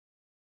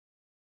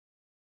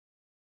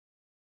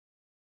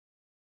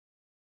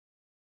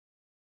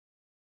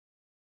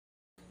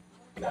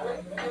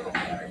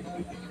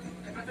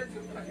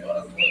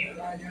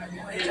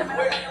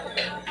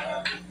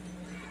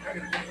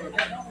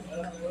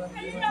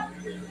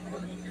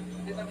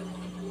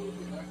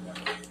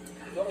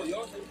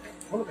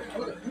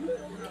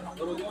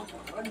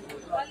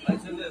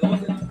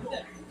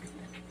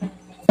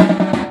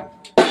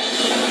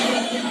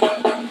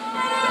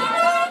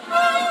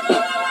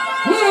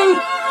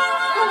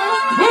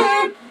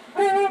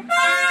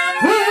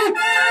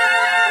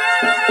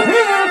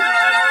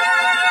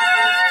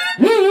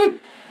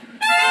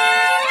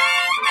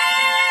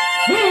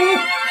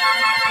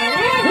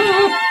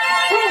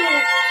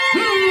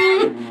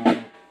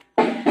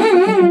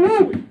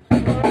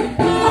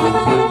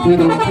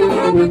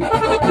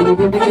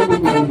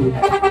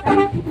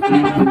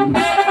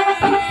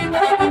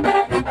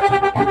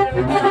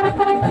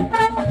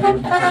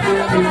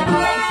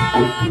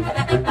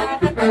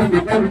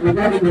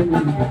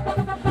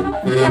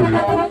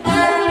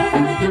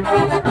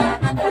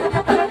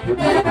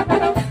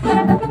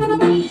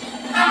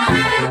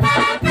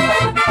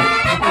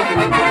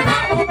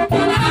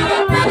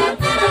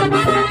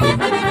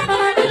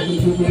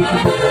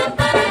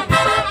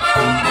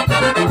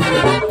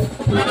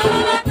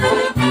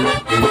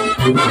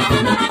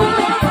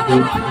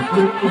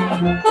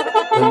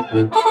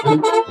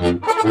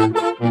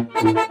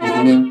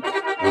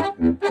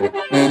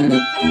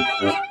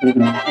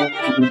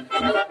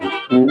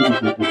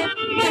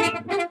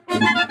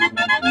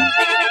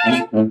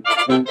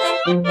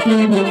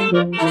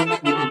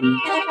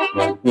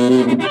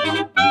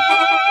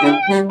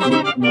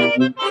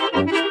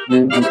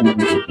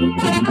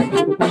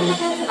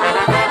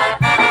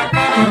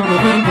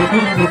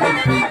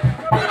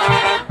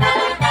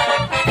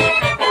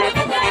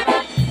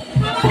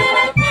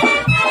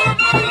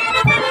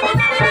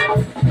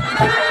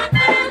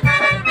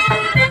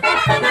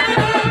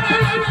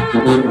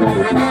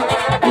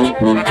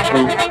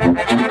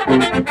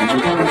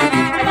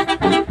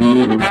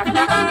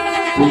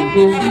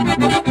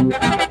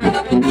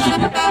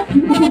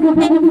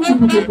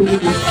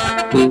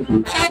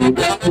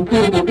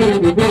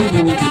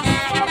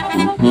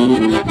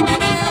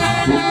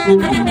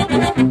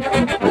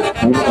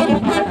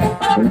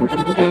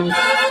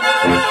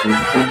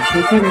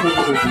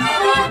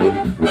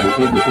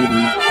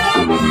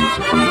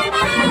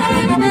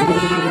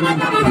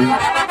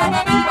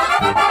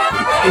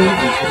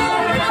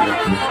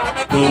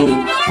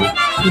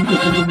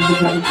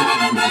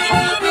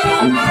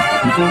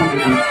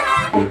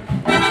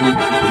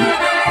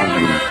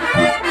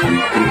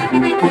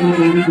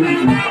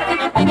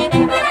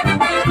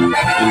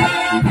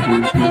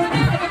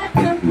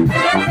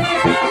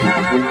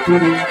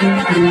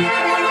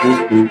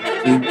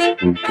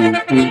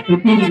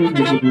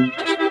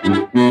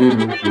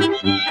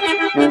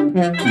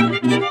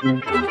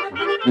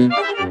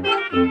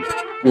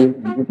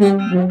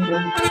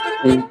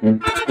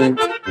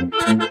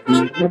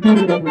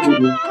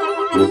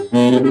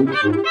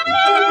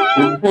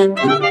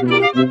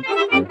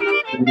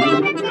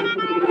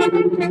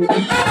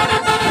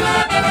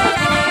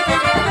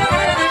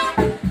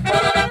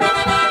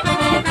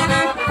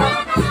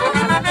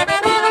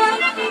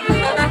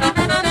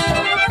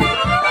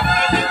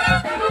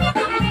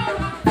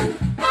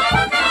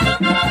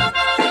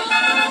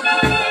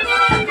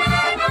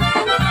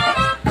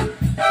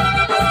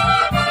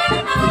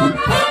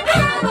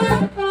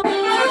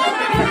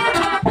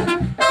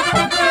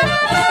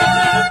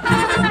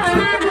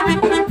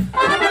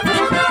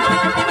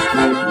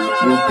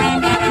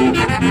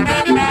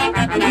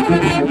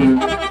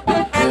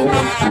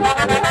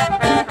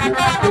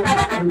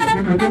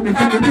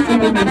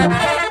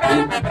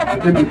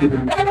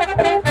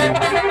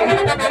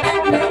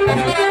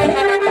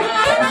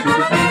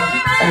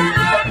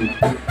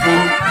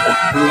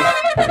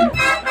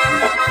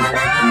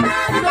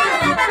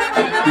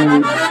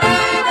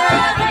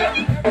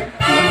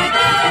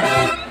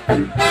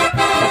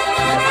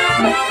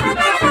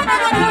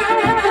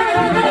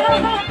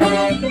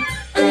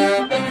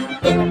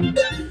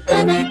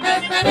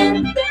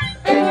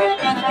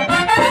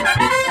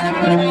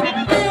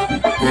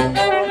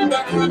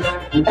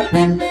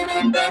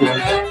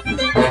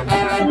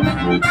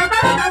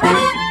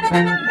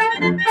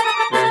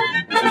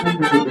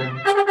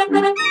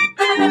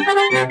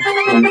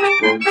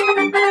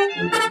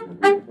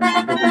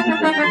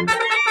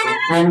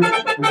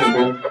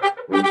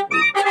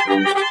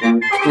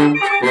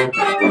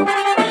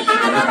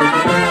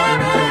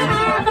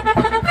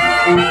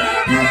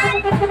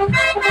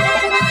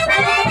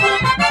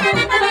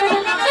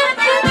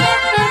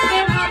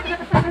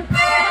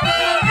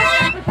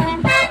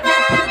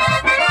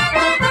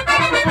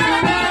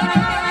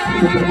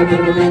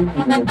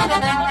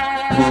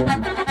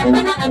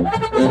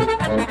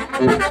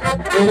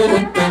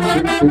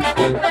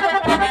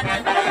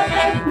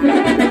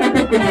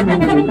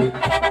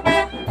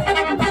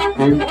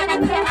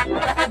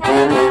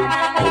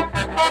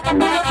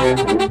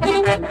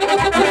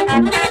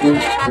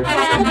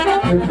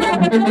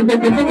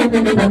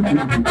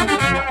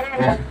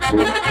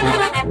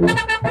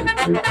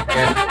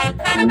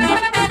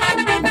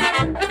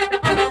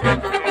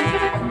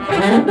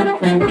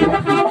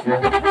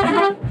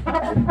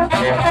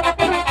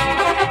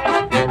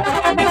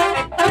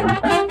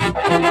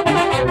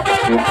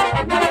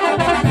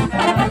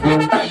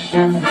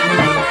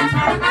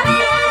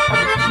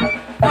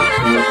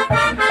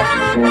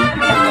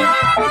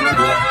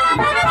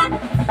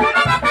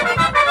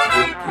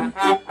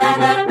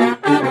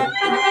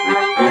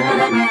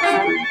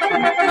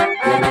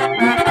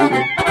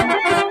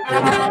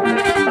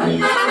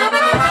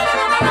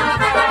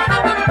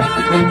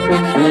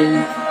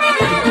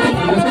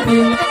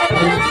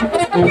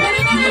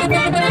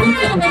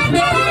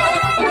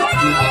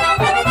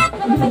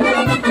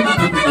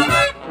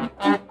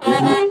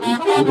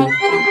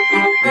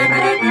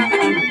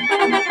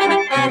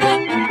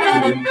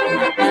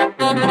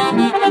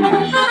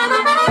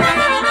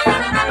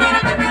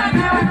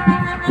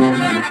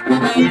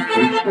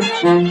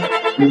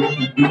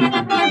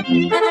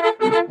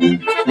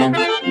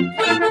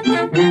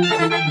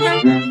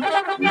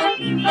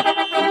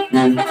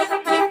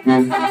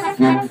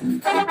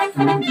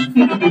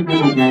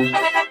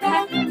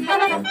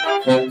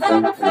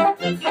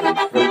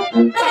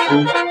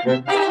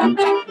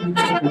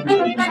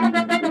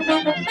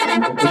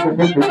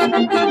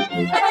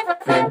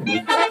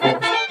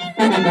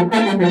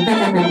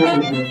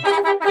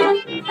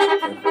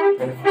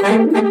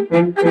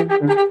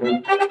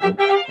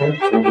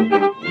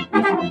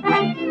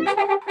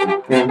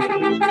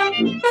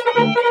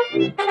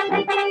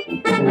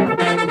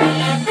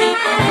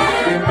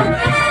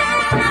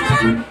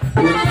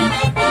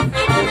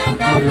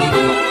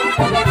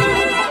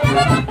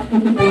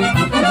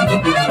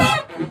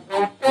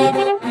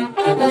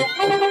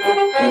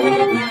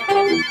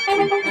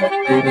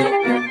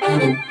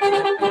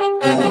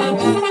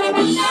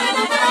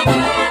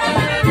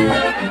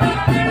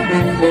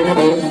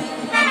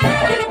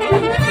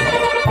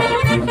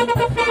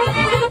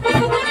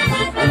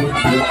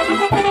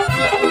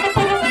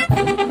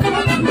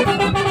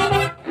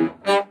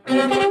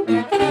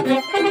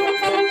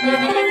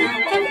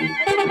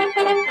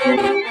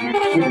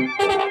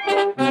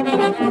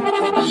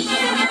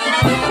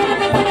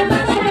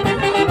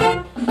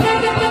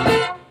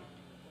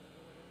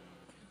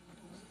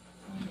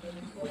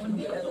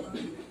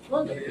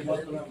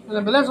¿El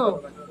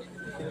embelezo?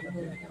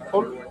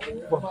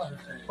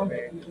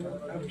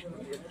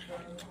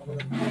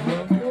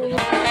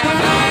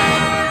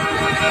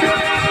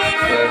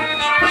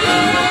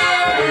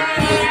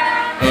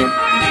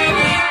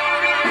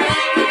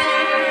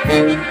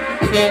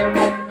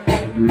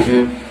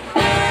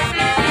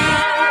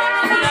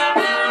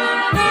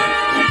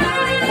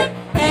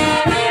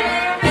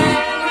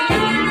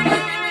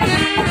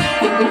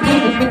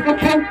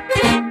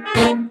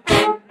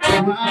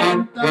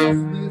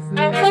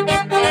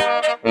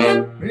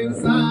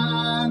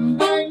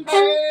 Pensando en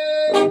que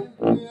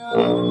te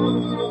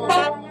adoro,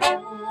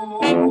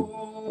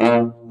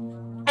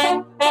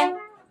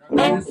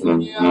 de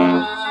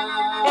soñar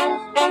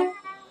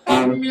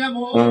mi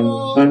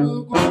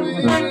amor con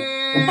el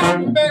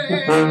beso.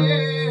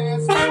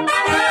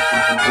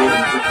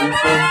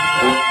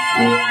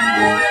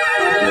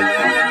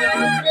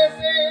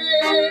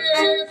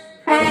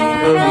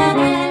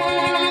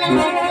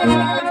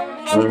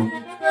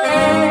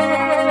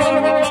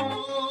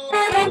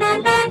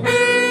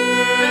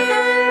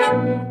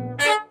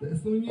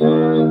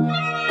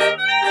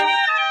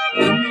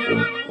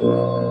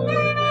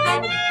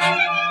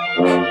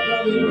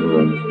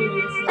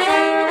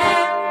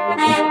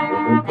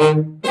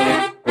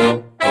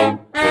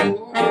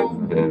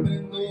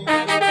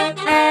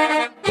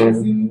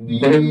 Sin ti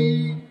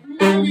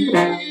mi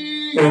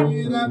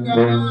vida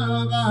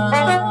acaba,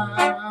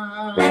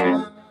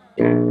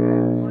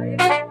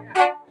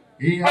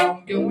 y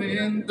aunque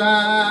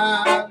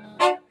aumentan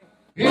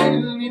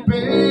en mi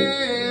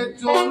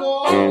pecho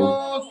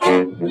los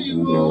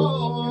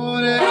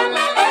rigores,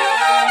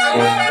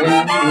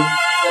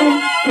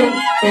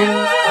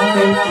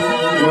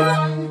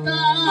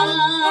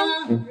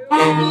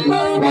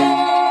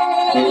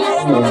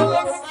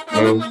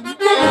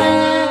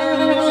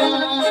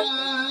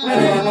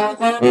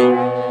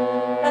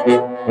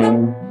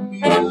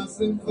 me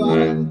hacen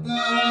falta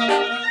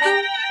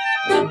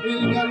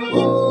el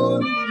calor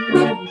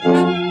de tus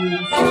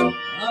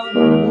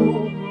amores.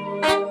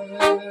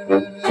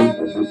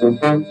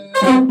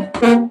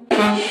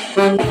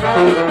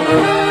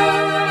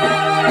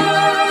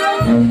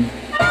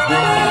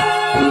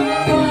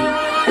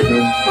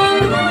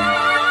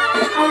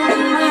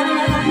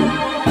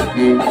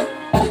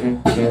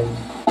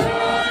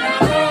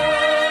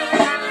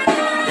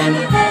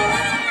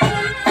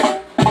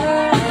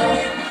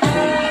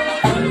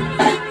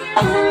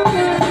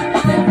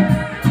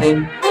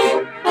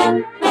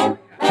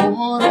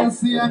 Por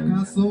si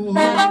acaso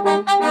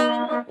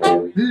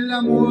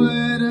la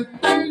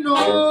muerte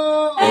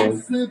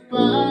nos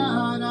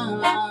separa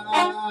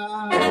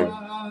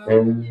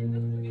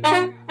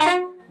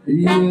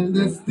y el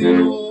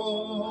destino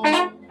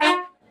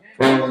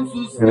con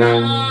sus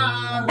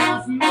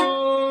garras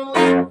nos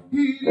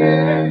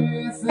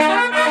hiriese.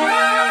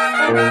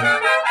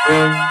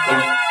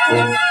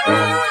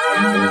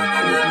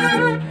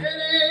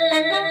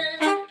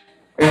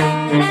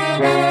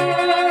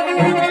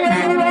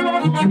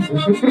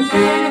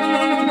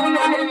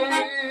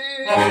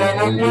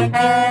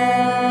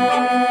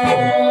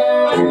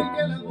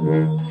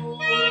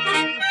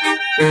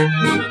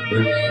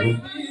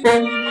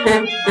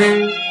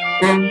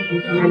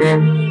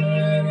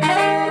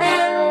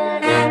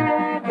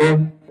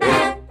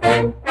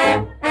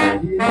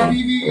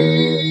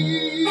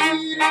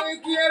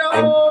 Quiero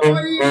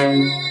morir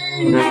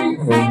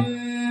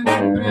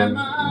siempre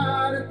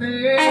amarte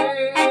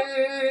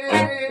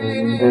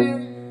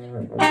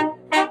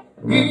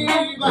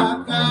y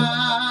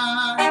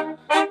bajar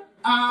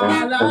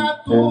a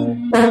la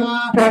tumba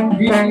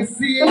y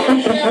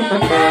siempre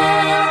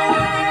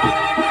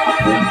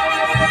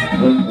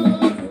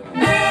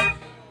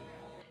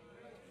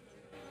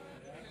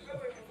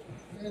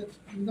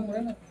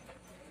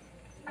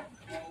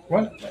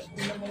 ¿Cuál?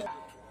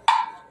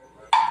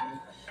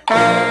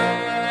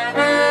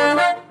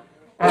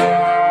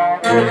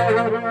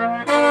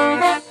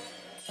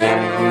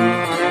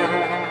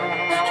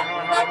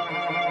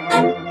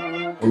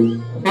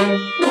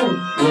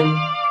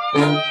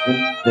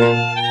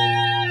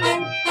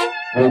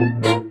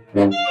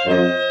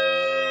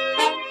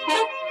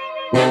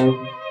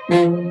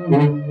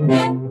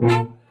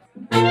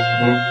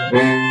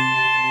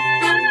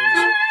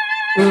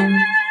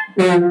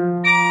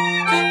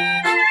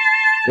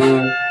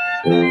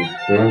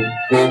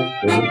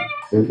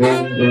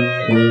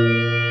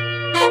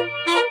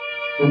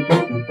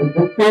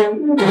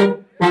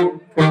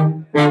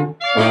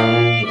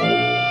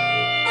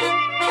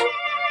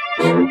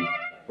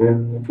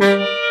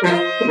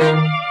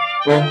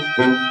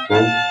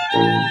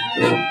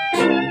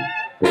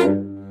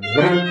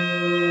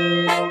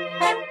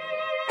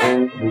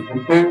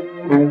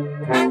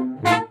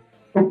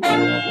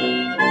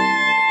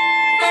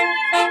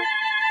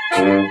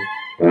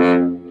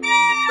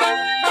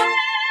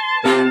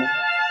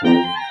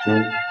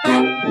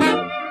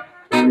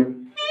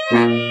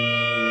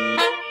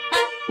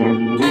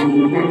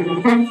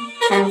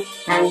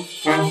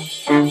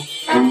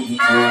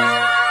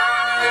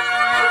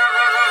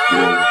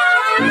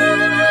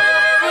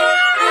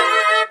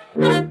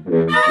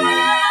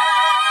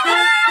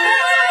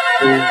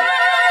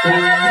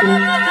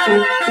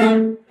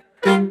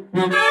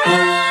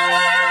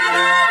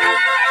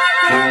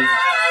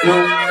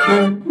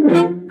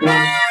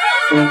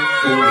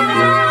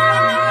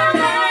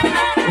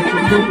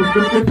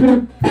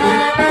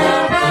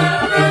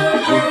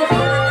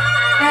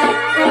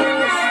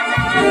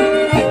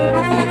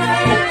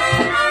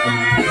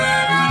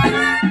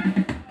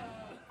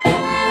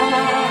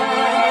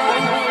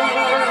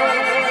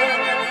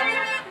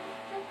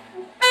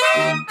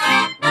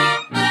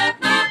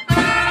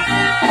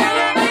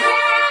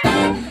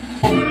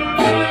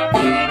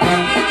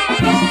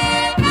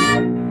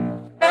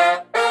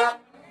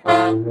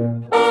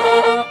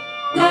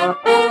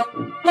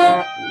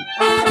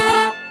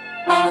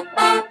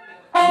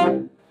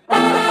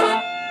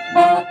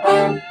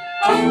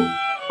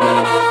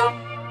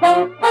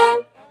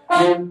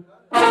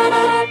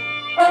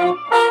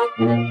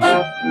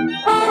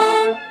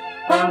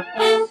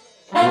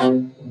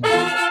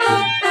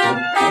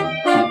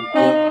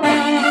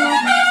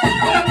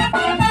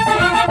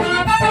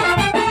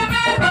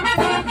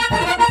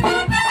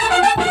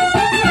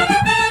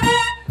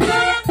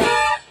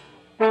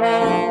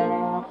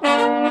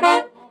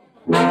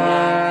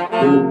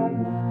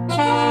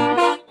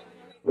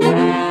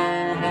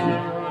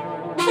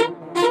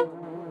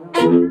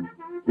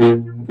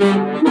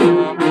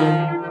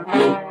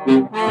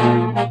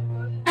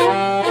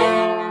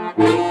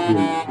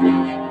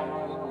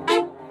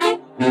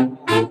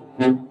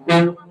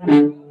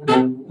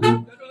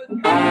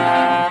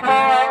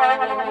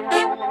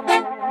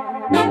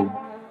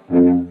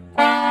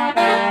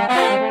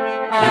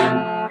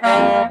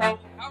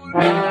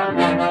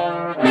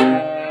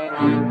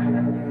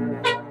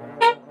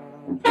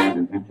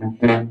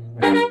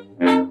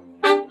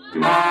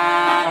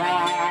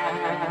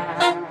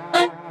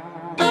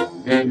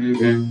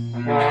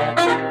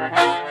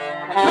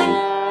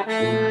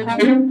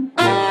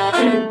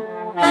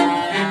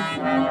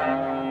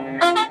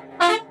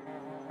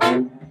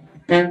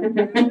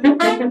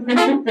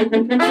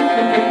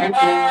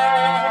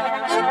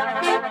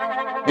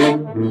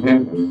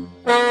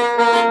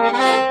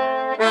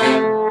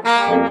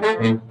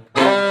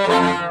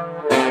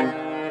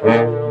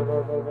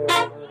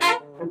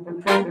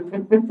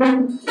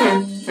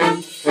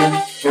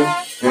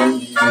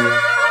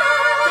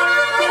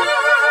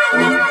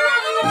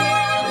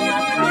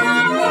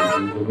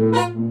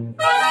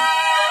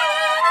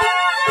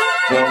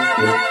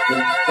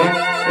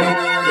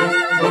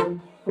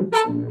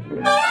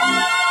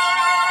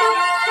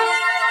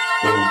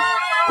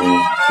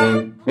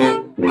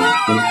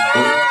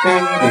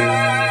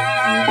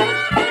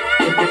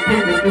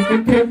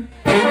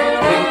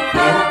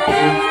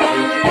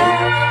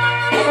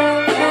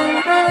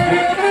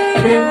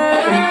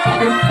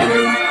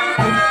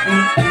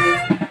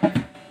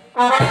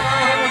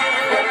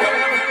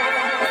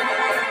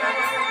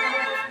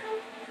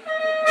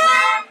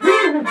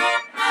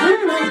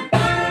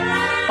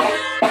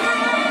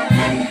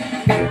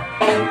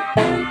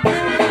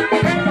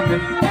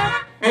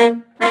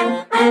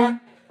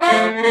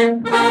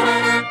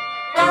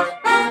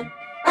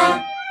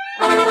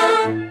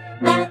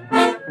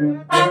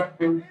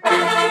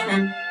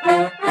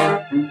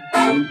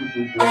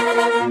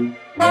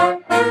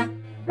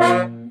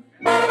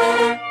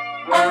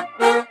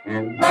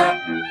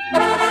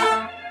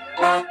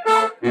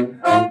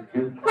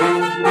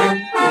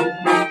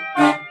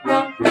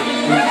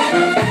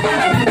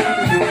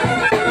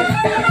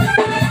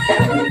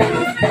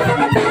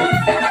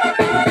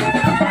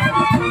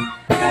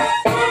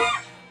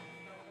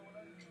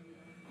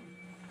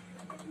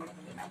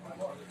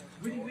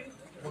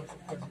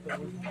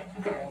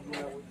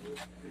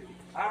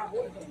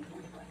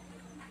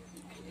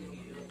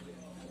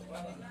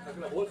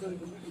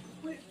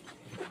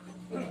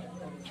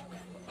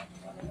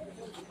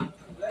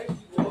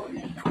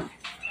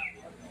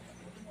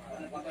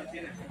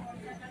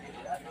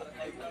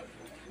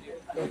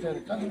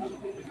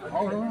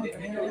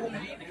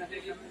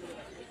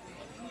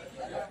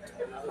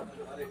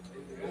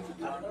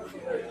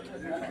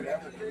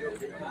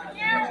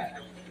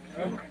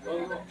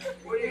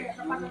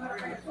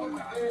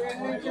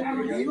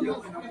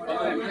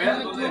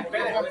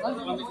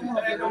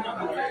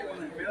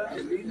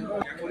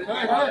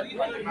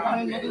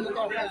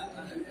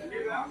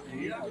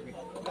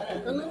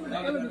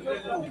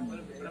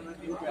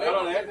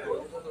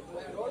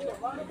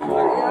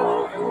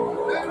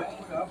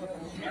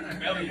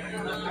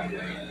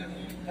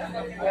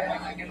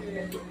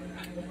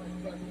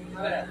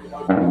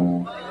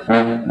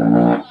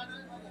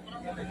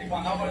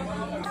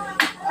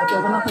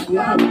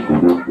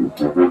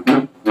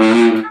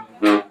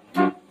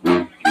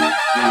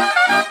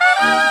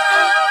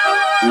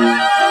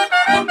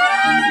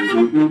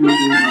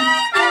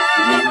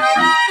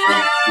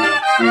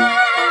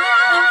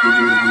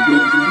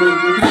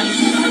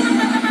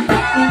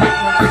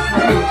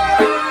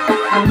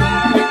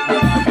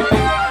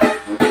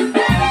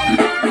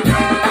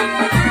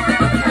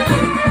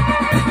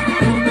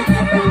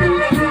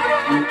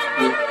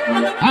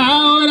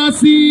 Ahora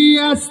sí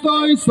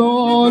estoy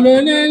solo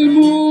en el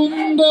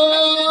mundo,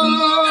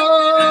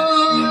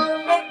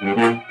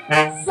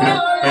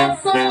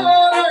 solo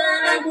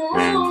en el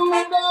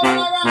mundo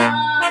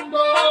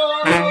vagando.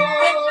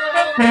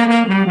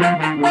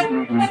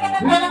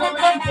 Ya no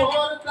me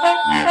importa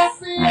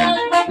si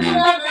algún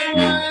día me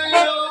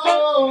muero,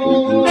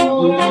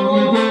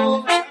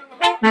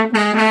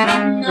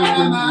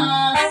 nada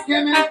más que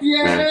me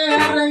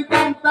entierren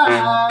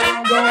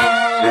cantando.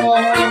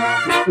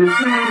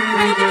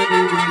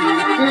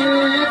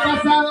 He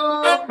pasado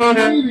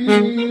mi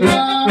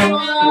vida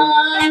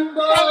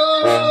rodando,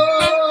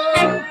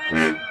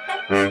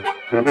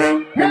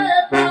 he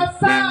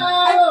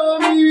pasado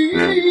mi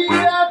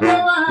vida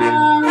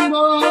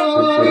probando,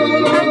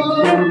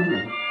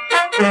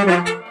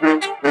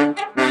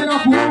 pero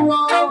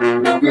juro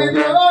que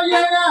de hoy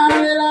en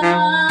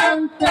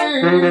adelante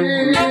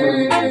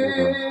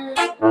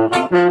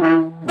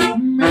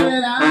me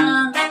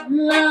verán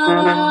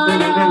nada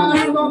más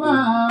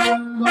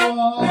tomando.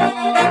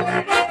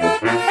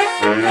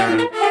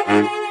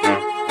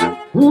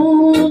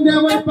 Un día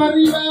voy para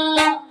arriba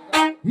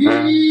y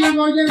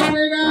voy a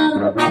entregar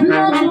lo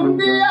que un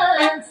día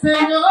el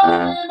Señor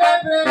me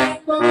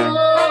prestó.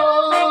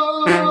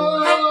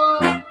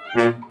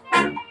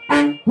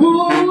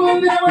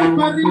 Un día voy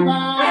para arriba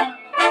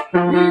y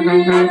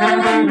no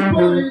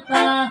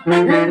importa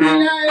el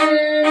día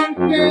en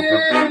que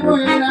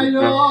muera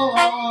yo.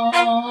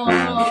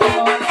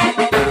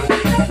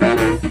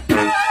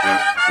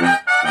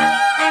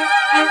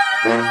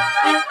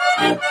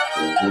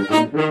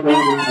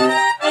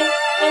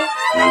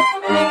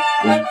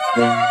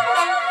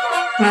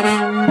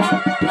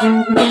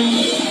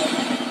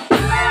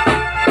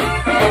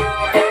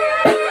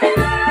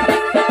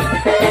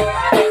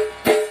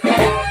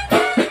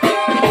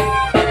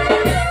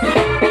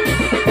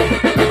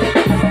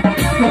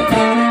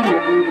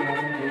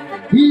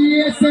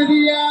 Y ese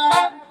día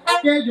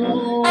que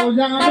yo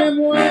ya me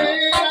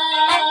muera,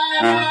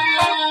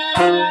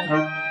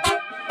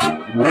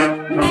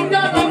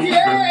 ya no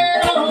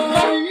quiero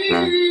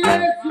vivir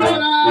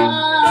explorar.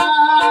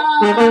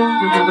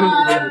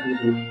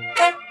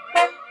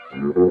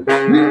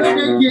 Lo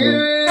que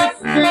quiero es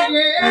que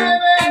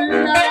lleven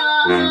la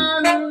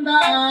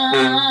banda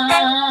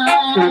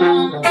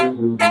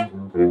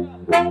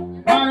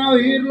para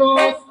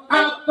oírlos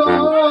a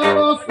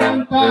todos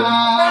cantar.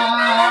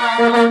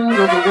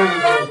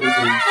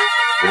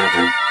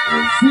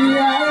 Si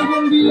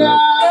algún día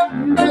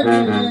de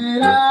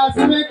veras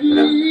me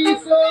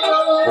quiso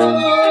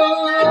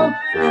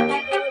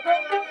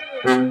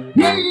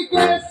y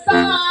que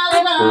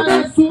salga de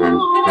su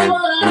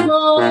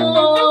corazón,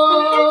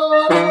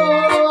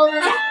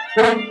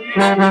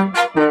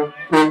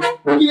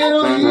 quiero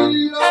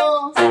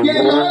oírlos que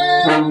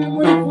lloren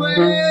muy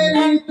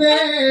fuerte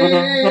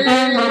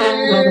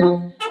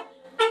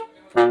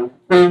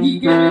y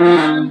que me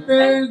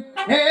canten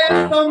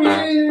esta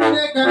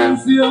humilde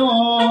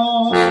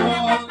canción.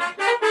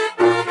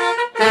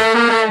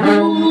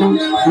 Un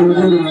día voy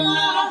para arriba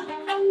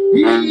y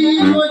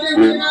voy a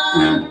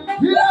entregar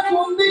lo que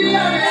un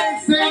día el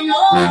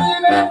Señor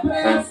me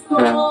prestó.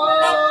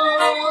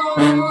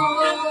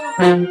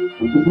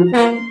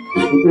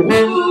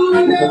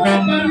 Un día voy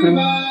para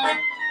arriba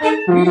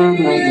y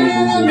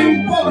no me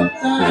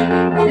importa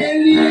el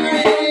día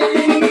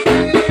en que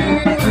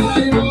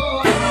muera yo.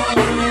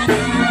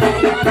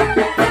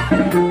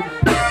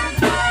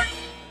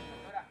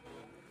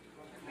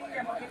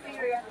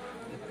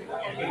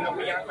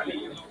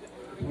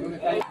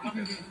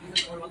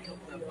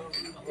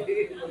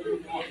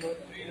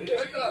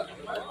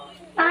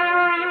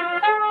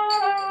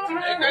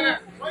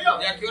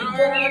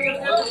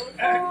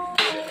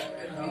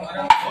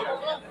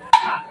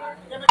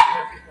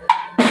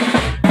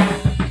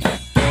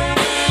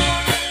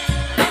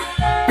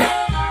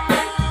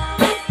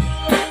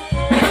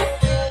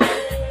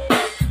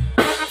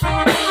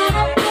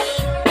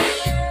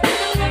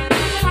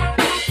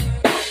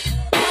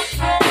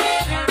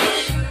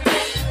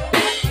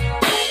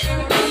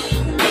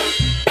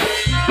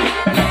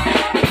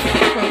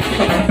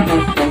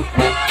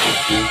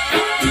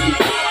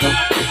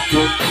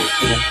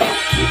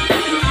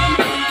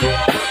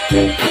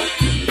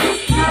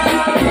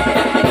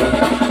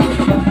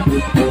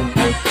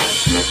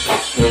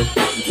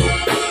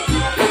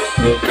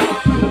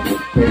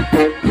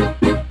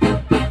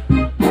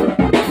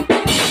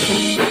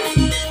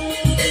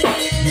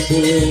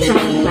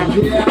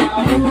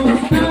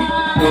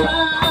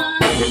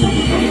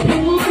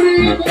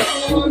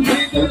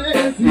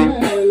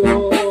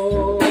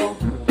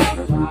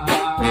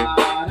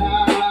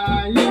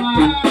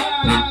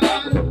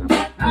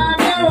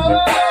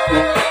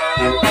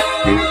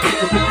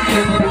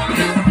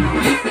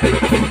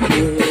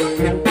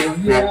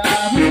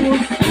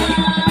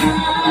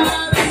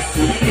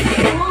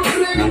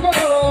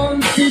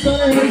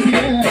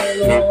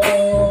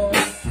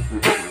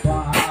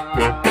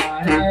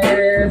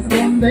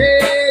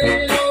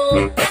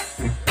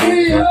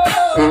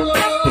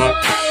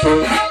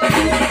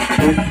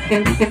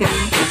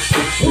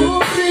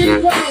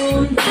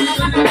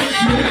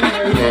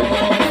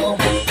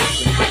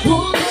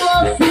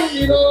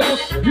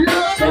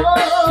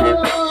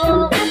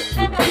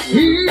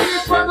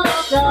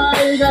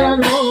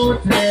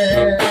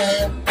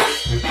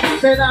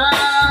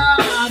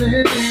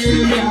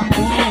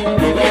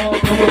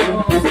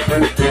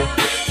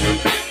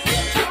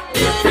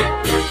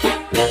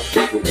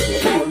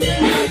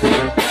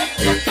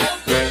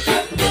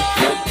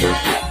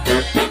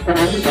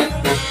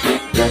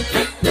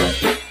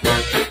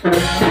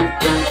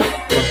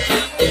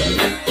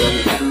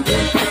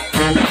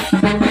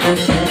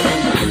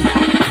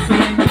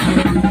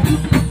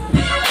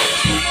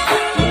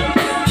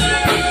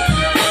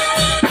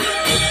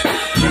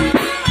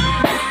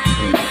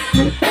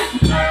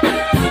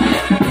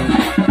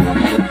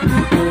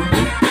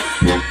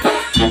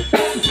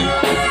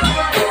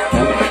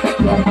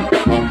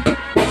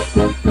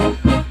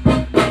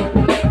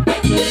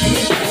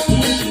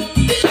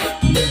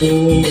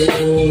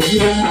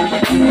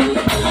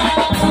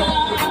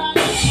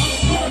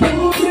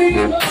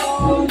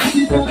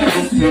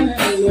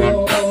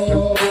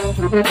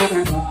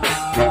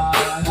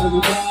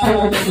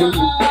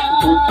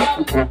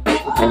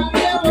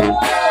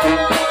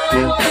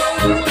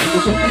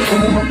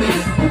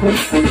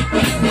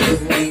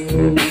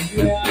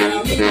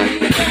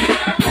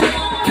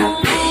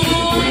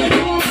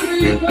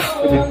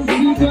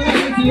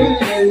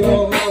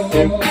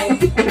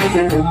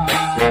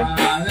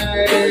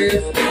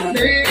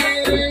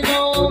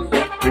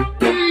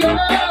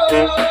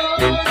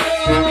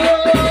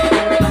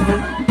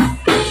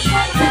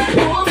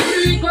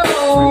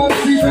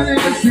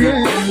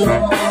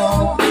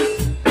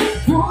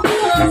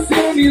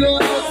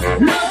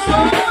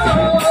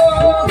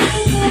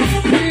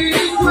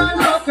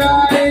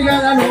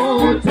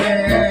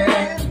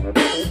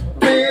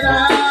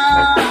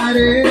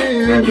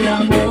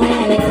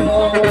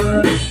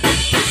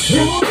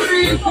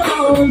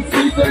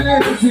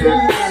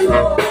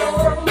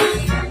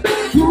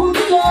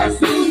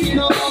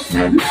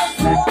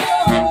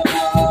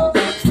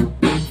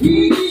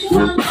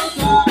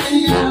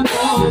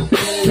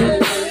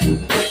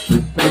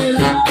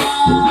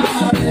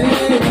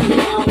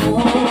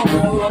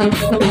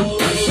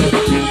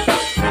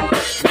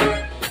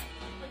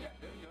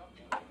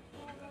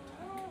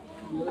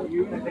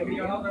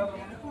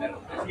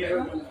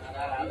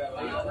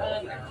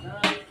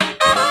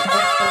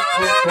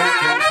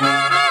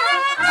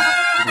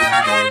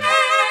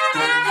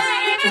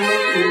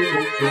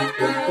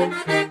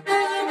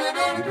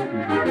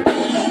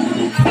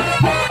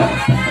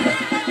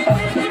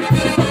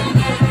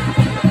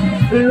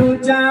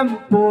 Luchan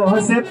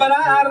por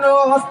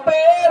separarnos,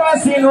 pero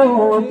es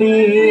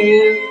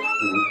inútil.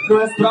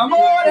 Nuestro amor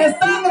es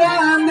tan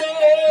grande,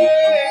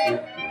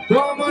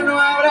 como no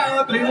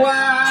habrá otro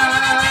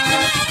igual.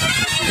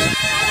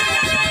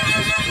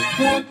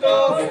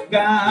 Juntos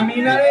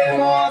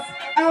caminaremos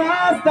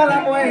hasta la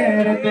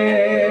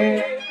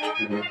muerte,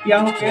 y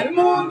aunque el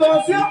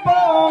mundo se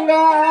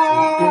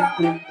oponga,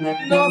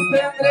 nos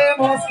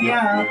tendremos que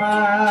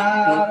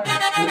amar.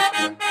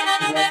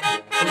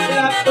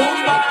 La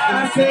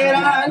tumba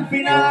será el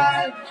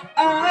final,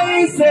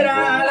 ahí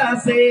será la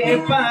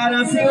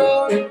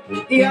separación,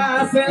 y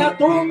hacia la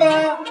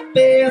tumba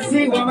te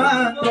sigo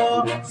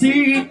amando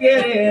si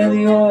quiere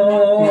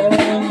Dios.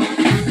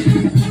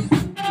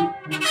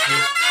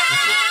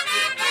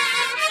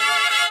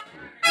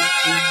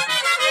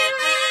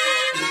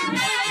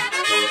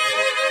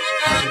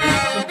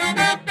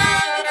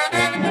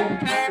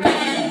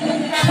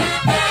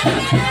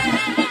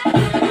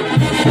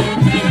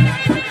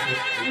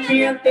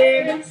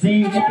 Miente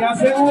si te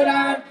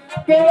aseguran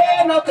que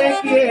no te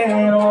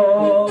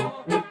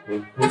quiero,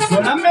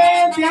 solamente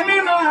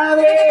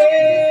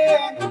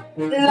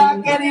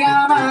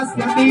quería más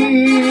que a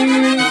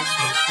ti.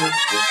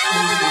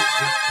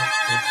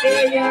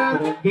 Ella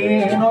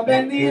que nos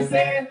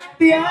bendice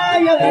de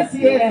allá del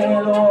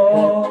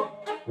cielo,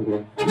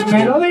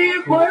 me lo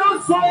dijo en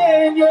un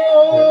sueño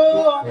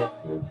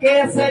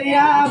que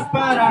serías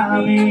para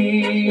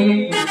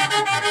mí.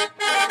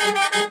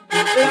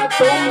 La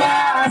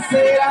tumba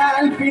será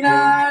el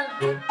final,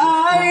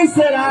 ahí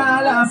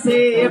será la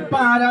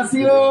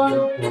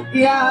separación,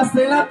 y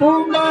hasta la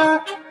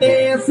tumba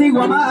te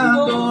sigo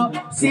amando,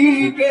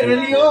 si quiere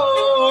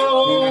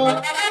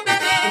Dios.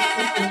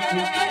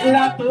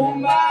 La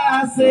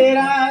tumba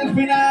será el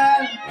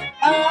final,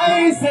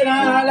 ahí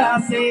será la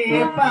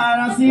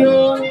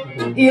separación,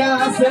 y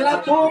hacia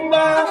la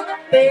tumba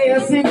te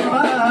sigo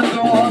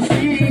amando,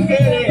 si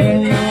quiere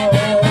Dios.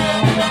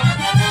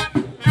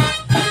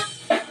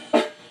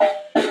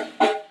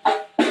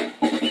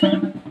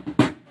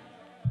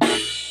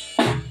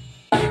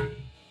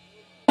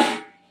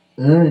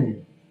 Ay.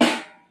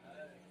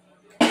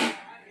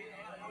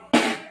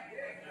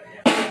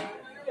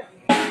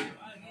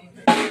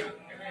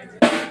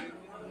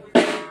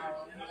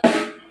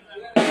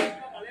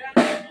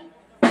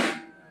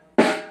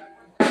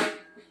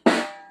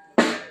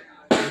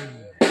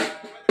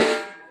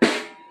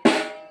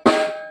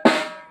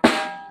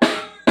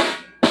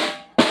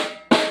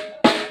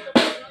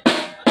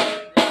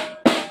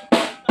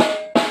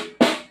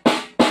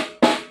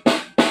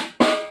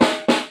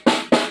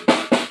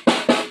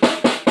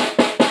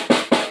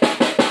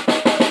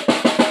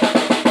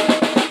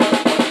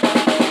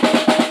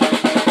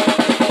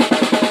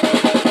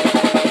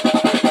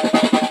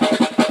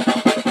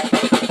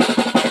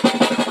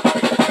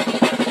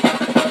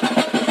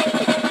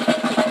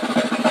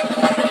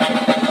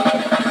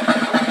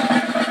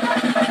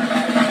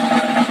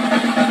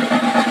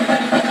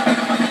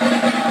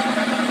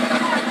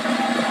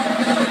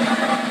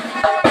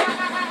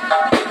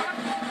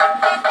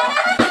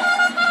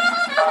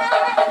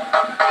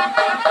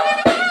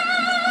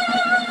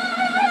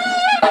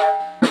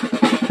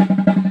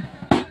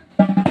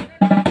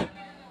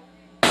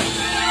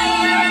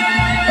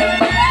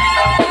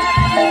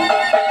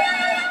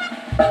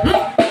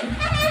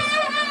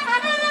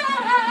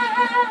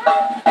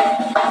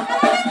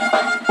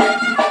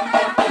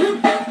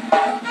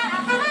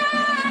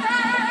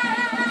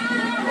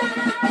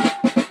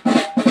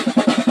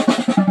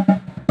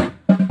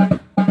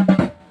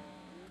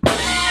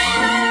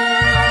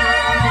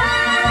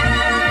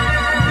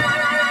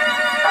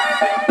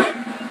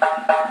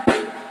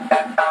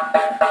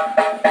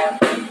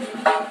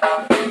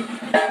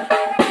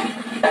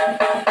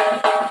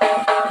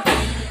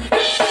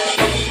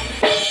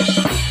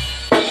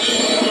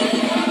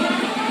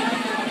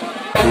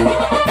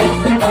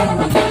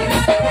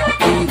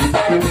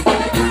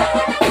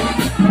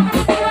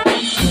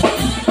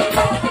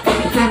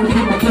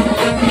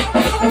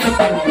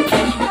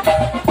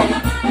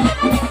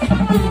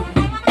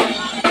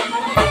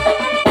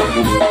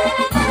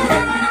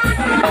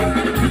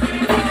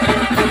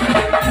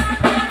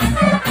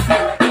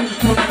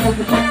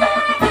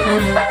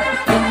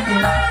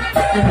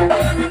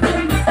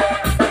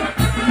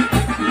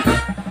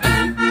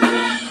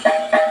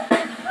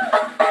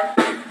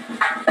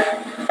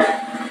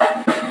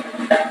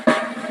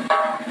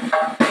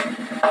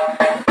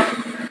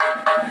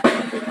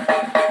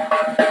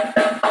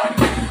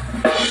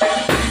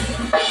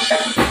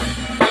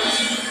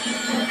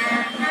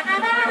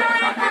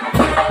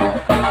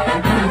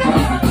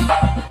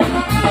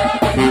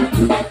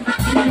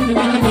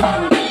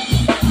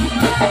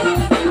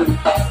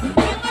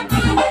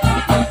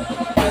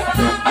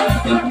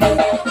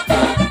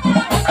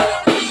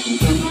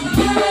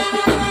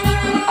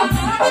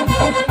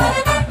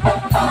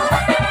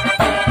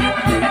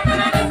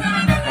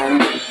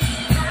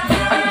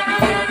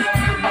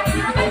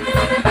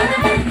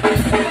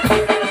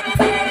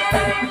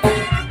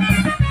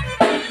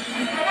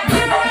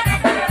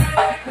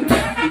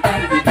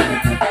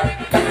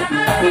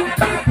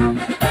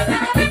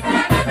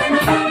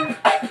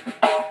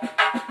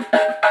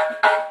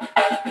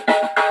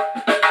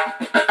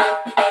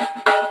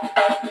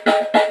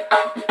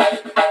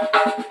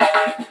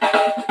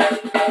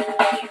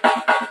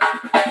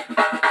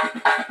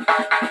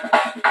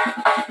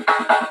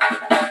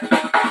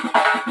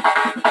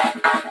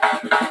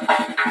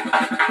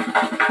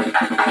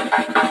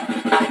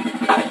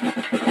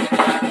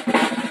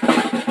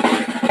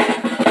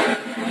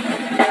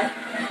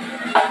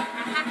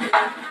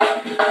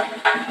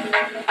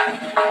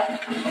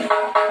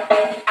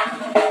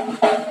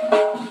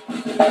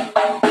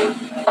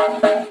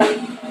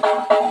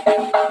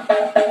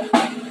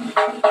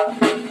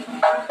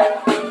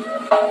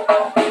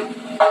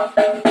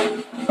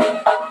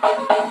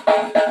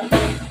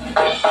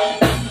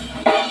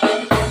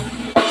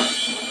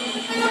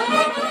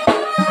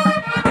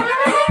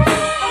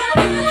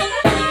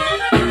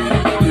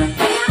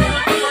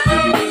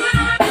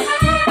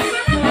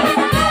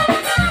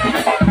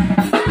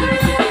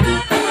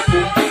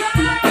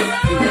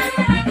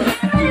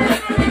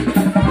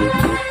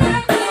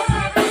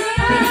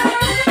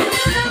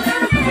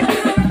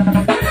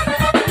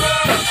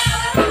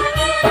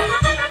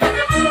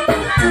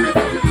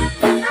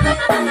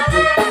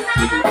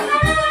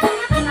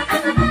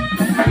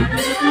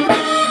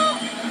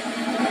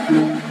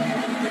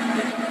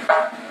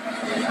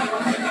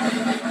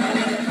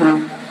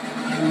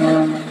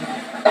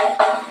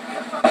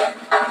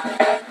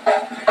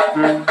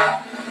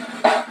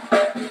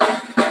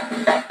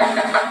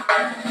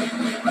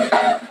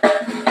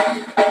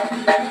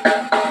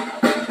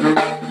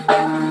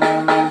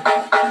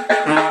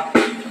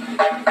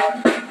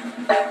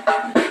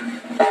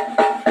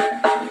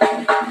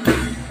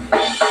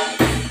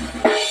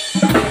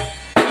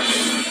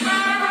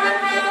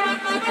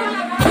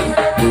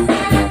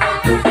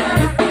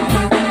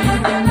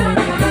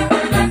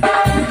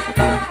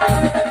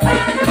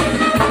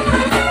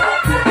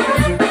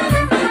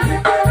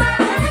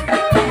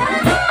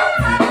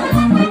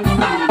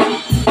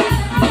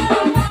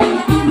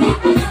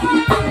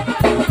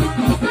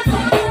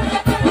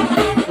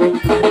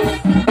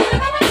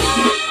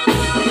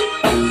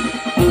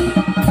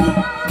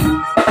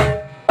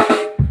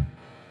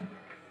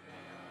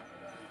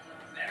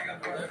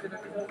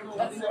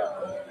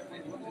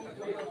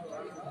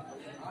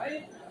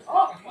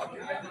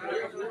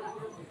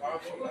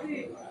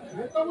 ¿Qué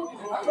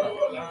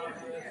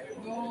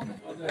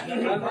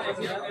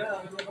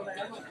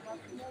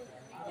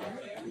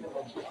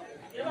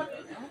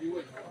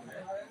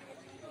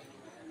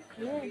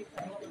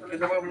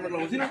te voy a poner la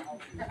bocina?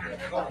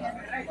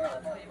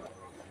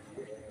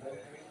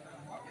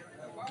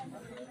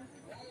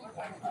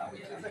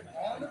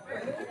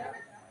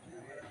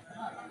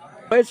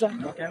 Esa.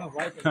 No cae.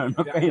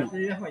 No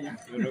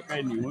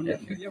cae ninguno.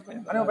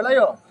 Ánimo,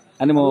 Pelayo.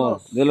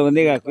 Ánimo, Dios lo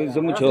bendiga,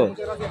 cuídense mucho.